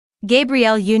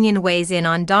Gabrielle Union weighs in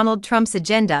on Donald Trump's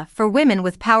agenda for women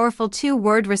with powerful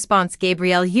two-word response.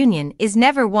 Gabrielle Union is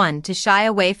never one to shy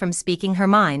away from speaking her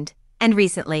mind, and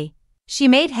recently, she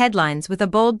made headlines with a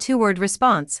bold two-word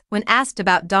response when asked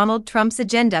about Donald Trump's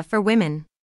agenda for women.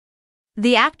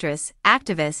 The actress,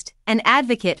 activist, and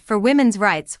advocate for women's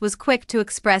rights was quick to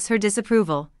express her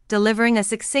disapproval, delivering a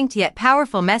succinct yet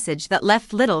powerful message that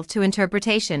left little to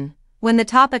interpretation. When the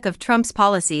topic of Trump's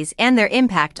policies and their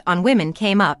impact on women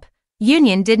came up,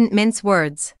 Union didn't mince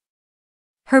words.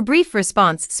 Her brief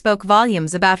response spoke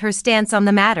volumes about her stance on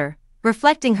the matter,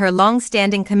 reflecting her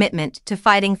long-standing commitment to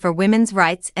fighting for women's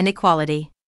rights and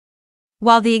equality.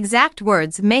 While the exact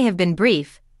words may have been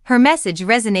brief, her message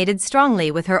resonated strongly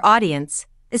with her audience,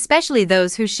 especially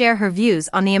those who share her views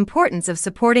on the importance of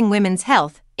supporting women's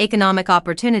health, economic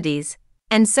opportunities,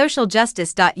 and social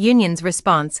justice. Union's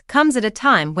response comes at a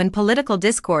time when political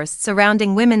discourse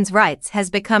surrounding women's rights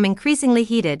has become increasingly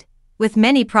heated, with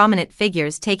many prominent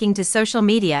figures taking to social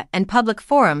media and public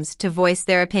forums to voice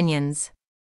their opinions.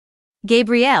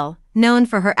 Gabrielle, known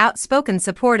for her outspoken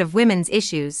support of women's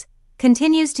issues,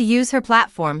 continues to use her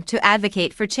platform to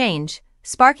advocate for change,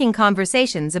 sparking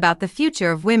conversations about the future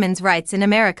of women's rights in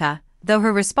America. Though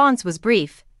her response was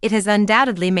brief, it has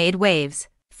undoubtedly made waves,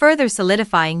 further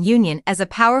solidifying Union as a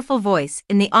powerful voice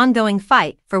in the ongoing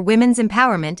fight for women's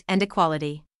empowerment and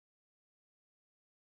equality.